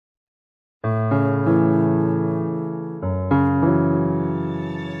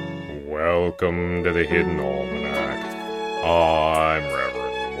Welcome to the Hidden Almanac. I'm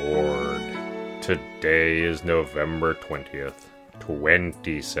Reverend Mord. Today is November 20th,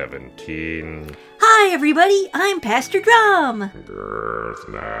 2017. Hi everybody, I'm Pastor Drum.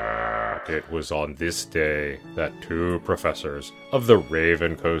 Girthnack. It was on this day that two professors of the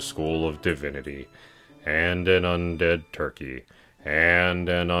RavenCoast School of Divinity and an undead turkey and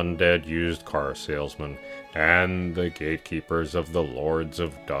an undead used car salesman and the gatekeepers of the Lords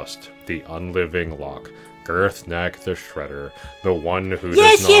of Dust, the Unliving Lock, Girthnack the Shredder, the one who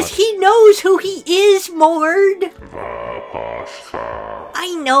does not... Yes, he knows who he is, Mord. Vapashka.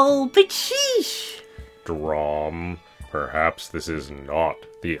 I know, but sheesh. Drum, perhaps this is not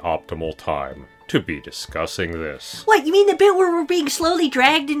the optimal time to be discussing this. What, you mean the bit where we're being slowly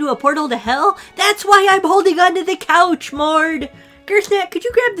dragged into a portal to hell? That's why I'm holding onto the couch, Mord. Girthnack, could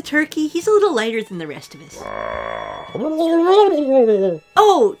you grab the turkey? He's a little lighter than the rest of us.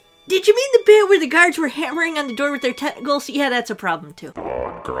 Oh, did you mean the bit where the guards were hammering on the door with their tentacles? Yeah, that's a problem too.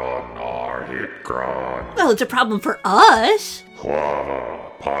 Well, it's a problem for us.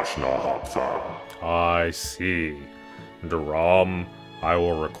 I see. Drum, I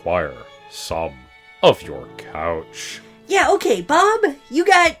will require some of your couch. Yeah, okay, Bob, you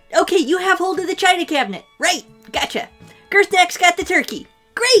have hold of the china cabinet. Right, gotcha. Girthnack's got the turkey.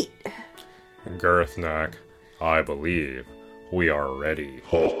 Great! Girthnack, I believe we are ready.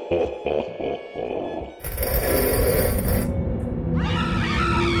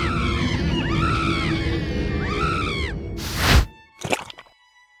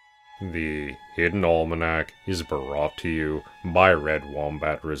 The Hidden Almanac is brought to you by Red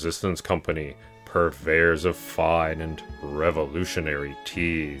Wombat Resistance Company, purveyors of fine and revolutionary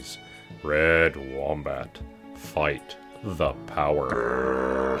teas. Red Wombat, fight the power.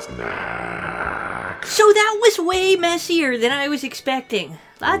 So that was way messier than I was expecting.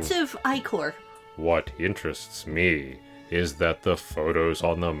 Lots of ichor. What interests me is that the photos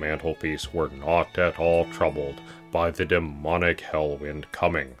on the mantelpiece were not at all troubled by the demonic hellwind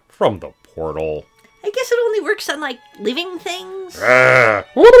coming from the portal. I guess it only works on, living things? Sorry,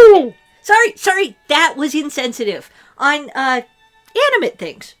 that was insensitive. On, animate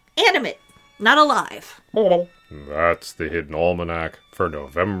things. Animate, not alive. That's the Hidden Almanac for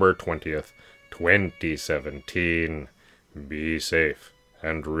November 20th, 2017. Be safe,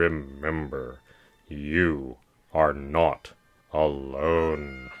 and remember, you are not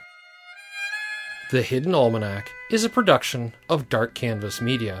alone. The Hidden Almanac is a production of Dark Canvas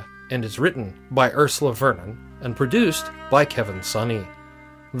Media and is written by Ursula Vernon and produced by Kevin Sonney.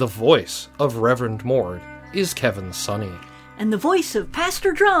 The voice of Reverend Mord is Kevin Sonney. And the voice of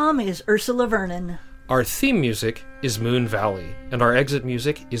Pastor Drum is Ursula Vernon. Our theme music is Moon Valley, and our exit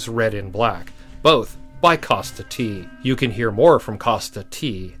music is Red in Black, both by Costa T. You can hear more from Costa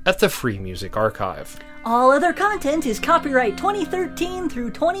T at the Free Music Archive. All other content is copyright 2013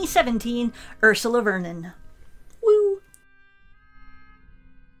 through 2017, Ursula Vernon.